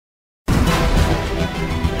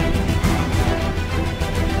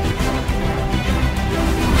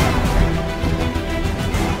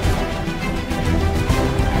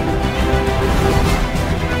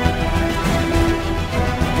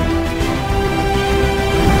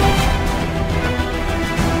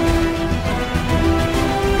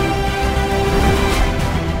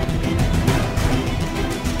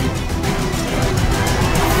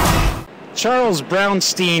Charles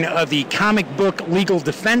Brownstein of the Comic Book Legal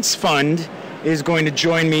Defense Fund is going to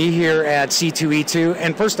join me here at C2E2.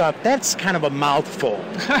 And first off, that's kind of a mouthful.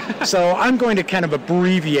 So I'm going to kind of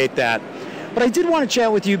abbreviate that. But I did want to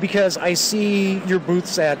chat with you because I see your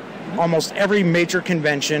booths at almost every major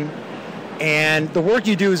convention. And the work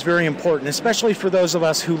you do is very important, especially for those of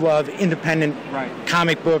us who love independent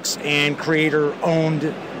comic books and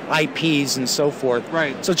creator-owned IPs and so forth.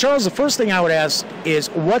 Right. So, Charles, the first thing I would ask is,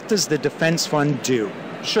 what does the Defense Fund do?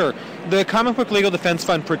 Sure. The Comic Book Legal Defense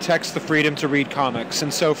Fund protects the freedom to read comics.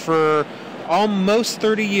 And so for almost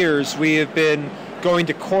 30 years, we have been going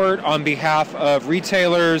to court on behalf of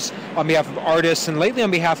retailers, on behalf of artists, and lately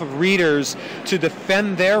on behalf of readers to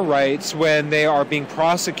defend their rights when they are being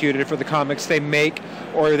prosecuted for the comics they make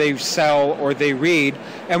or they sell or they read.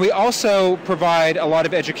 And we also provide a lot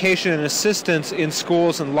of education and assistance in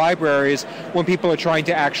schools and libraries when people are trying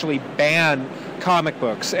to actually ban comic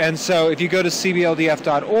books. And so if you go to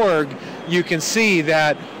CBLDF.org, you can see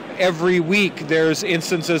that every week there's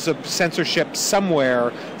instances of censorship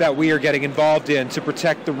somewhere that we are getting involved in to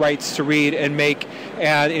protect the rights to read and make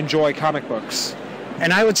and enjoy comic books.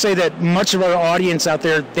 And I would say that much of our audience out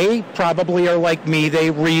there, they probably are like me.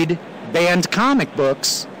 They read banned comic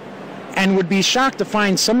books and would be shocked to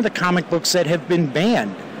find some of the comic books that have been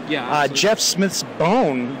banned. Yeah, Jeff Smith's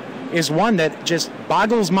Bone is one that just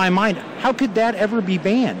boggles my mind. How could that ever be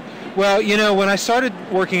banned? Well, you know, when I started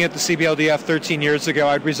working at the CBLDF 13 years ago,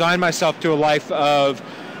 I'd resigned myself to a life of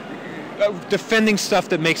defending stuff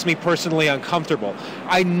that makes me personally uncomfortable.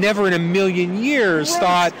 I never in a million years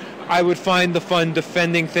thought I would find the fun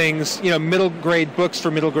defending things, you know, middle grade books for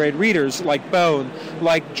middle grade readers like Bone,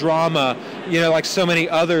 like Drama, you know, like so many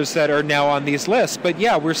others that are now on these lists. But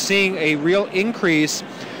yeah, we're seeing a real increase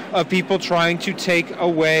of people trying to take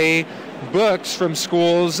away books from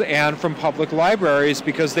schools and from public libraries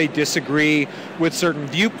because they disagree with certain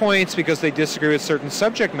viewpoints, because they disagree with certain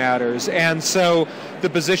subject matters. And so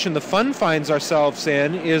the position the fund finds ourselves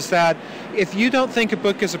in is that if you don't think a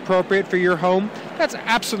book is appropriate for your home, that's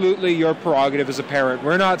absolutely your prerogative as a parent.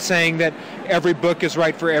 We're not saying that every book is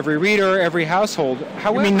right for every reader, every household.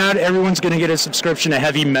 However, I mean, not everyone's going to get a subscription to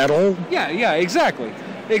heavy metal. Yeah, exactly.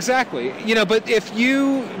 You know, but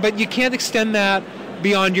you can't extend that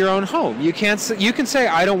beyond your own home. You can say,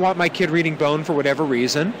 I don't want my kid reading Bone for whatever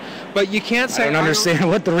reason, but you can't say, I don't understand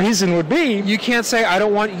what the reason would be. You can't say, I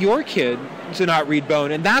don't want your kid to not read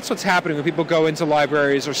Bone. And that's what's happening when people go into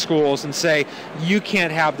libraries or schools and say, you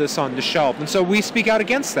can't have this on the shelf. And so we speak out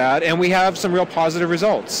against that, and we have some real positive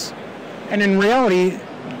results. And in reality,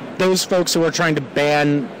 those folks who are trying to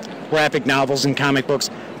ban graphic novels and comic books,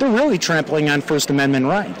 they're really trampling on First Amendment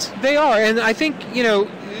rights. They are, and I think, you know,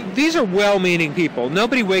 these are well-meaning people.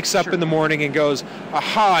 Nobody wakes up in the morning and goes,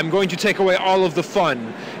 aha, I'm going to take away all of the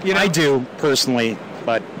fun. You know? I do, personally,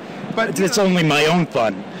 but it's only my own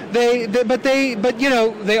fun. But you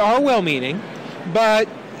know, they are well-meaning, but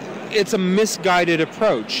it's a misguided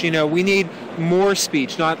approach. You know, we need more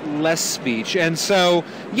speech, not less speech. And so,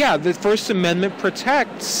 yeah, the First Amendment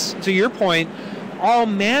protects, to your point, all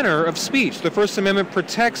manner of speech. The First Amendment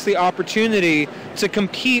protects the opportunity to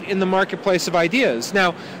compete in the marketplace of ideas.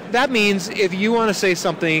 Now, that means if you want to say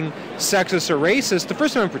something sexist or racist, the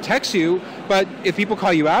First Amendment protects you, but if people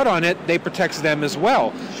call you out on it, they protect them as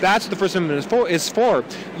well. That's what the First Amendment is for.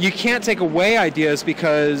 You can't take away ideas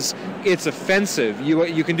because it's offensive.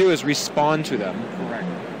 What you can do is respond to them. Correct.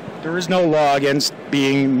 There is no law against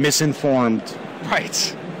being misinformed.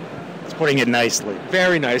 Right. It's putting it nicely.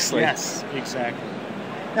 Very nicely. Yes, exactly.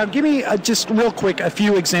 Now, give me just real quick a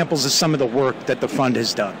few examples of some of the work that the fund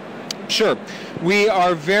has done. Sure. We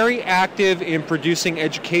are very active in producing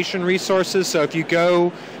education resources. So if you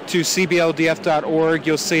go to CBLDF.org,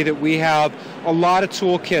 you'll see that we have a lot of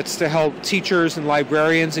toolkits to help teachers and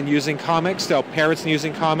librarians in using comics, to help parents in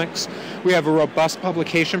using comics. We have a robust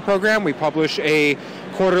publication program. We publish a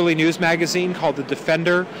quarterly news magazine called The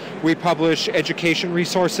Defender. We publish education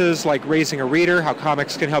resources like Raising a Reader, how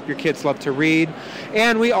comics can help your kids love to read.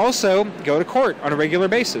 And we also go to court on a regular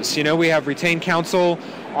basis. You know, we have retained counsel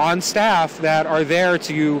on staff that are there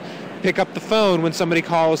to pick up the phone when somebody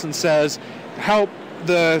calls and says, help,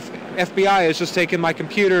 the FBI has just taken my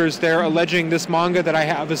computers, they're alleging this manga that I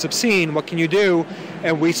have is obscene, what can you do?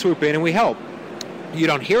 And we swoop in and we help. You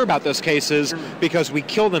don't hear about those cases because we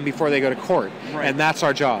kill them before they go to court, and that's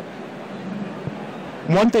our job.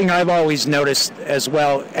 One thing I've always noticed as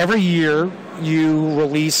well, every year you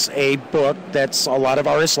release a book that's a lot of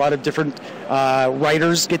artists, a lot of different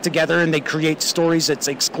writers get together and they create stories that's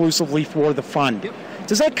exclusively for the fund. Yep.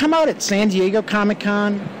 Does that come out at San Diego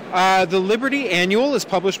Comic-Con? The Liberty Annual is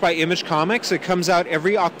published by Image Comics. It comes out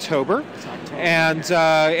every October.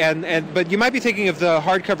 But you might be thinking of the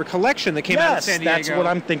hardcover collection that came out in San Diego. Yes, that's what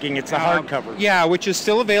I'm thinking. It's a hardcover. Yeah, which is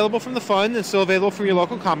still available from the fund and still available from your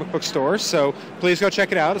local comic book store. So please go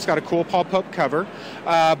check it out. It's got a cool Paul Pope cover.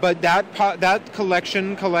 But that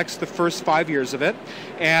collection collects the first 5 years of it.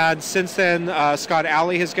 And since then, Scott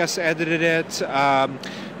Alley has guest edited it.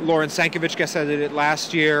 Lauren Sankovich guest edited it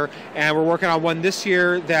last year. And we're working on one this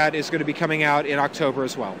year that is going to be coming out in October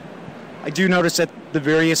as well. I do notice at the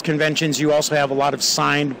various conventions you also have a lot of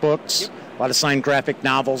signed books, Yep. a lot of signed graphic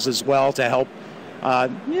novels as well to help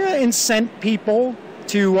incent people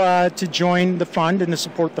to join the fund and to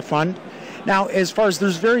support the fund. Now, as far as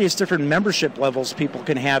there's various different membership levels people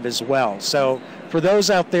can have as well. So for those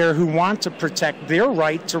out there who want to protect their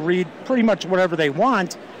right to read pretty much whatever they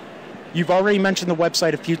want, you've already mentioned the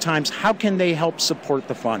website a few times. How can they help support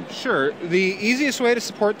the fund? Sure. The easiest way to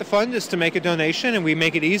support the fund is to make a donation, and we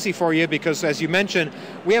make it easy for you because, as you mentioned,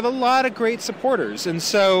 we have a lot of great supporters. And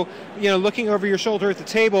so, looking over your shoulder at the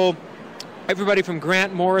table, everybody from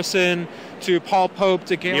Grant Morrison to Paul Pope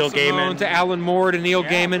to Gail Neil Simone Gaiman. to Alan Moore to Neil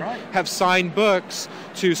Gaiman right. have signed books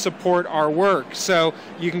to support our work. So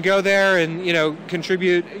you can go there and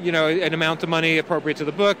contribute an amount of money appropriate to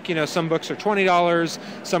the book. Some books are $20,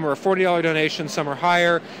 some are a $40 donation, some are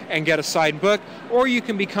higher, and get a signed book. Or you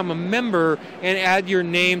can become a member and add your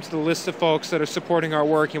name to the list of folks that are supporting our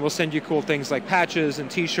work, and we'll send you cool things like patches and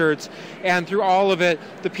T-shirts. And through all of it,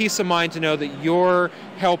 the peace of mind to know that you're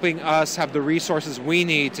helping us have the resources we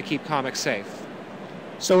need to keep comics safe.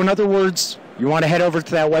 So in other words, you want to head over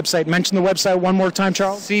to that website. Mention the website one more time,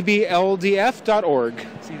 Charles. CBLDF.org.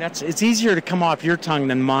 See, it's easier to come off your tongue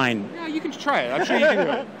than mine. Yeah, you can try it. I'm sure you can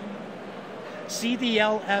do it.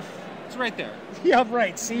 CBLF. It's right there. Yeah,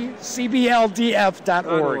 right. CBLDF.org.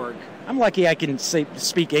 .org. I'm lucky I can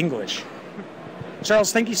speak English.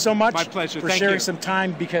 Charles, thank you so much My pleasure. for Thank sharing you. some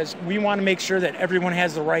time, because we want to make sure that everyone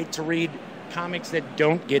has the right to read comics that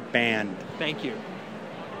don't get banned. Thank you.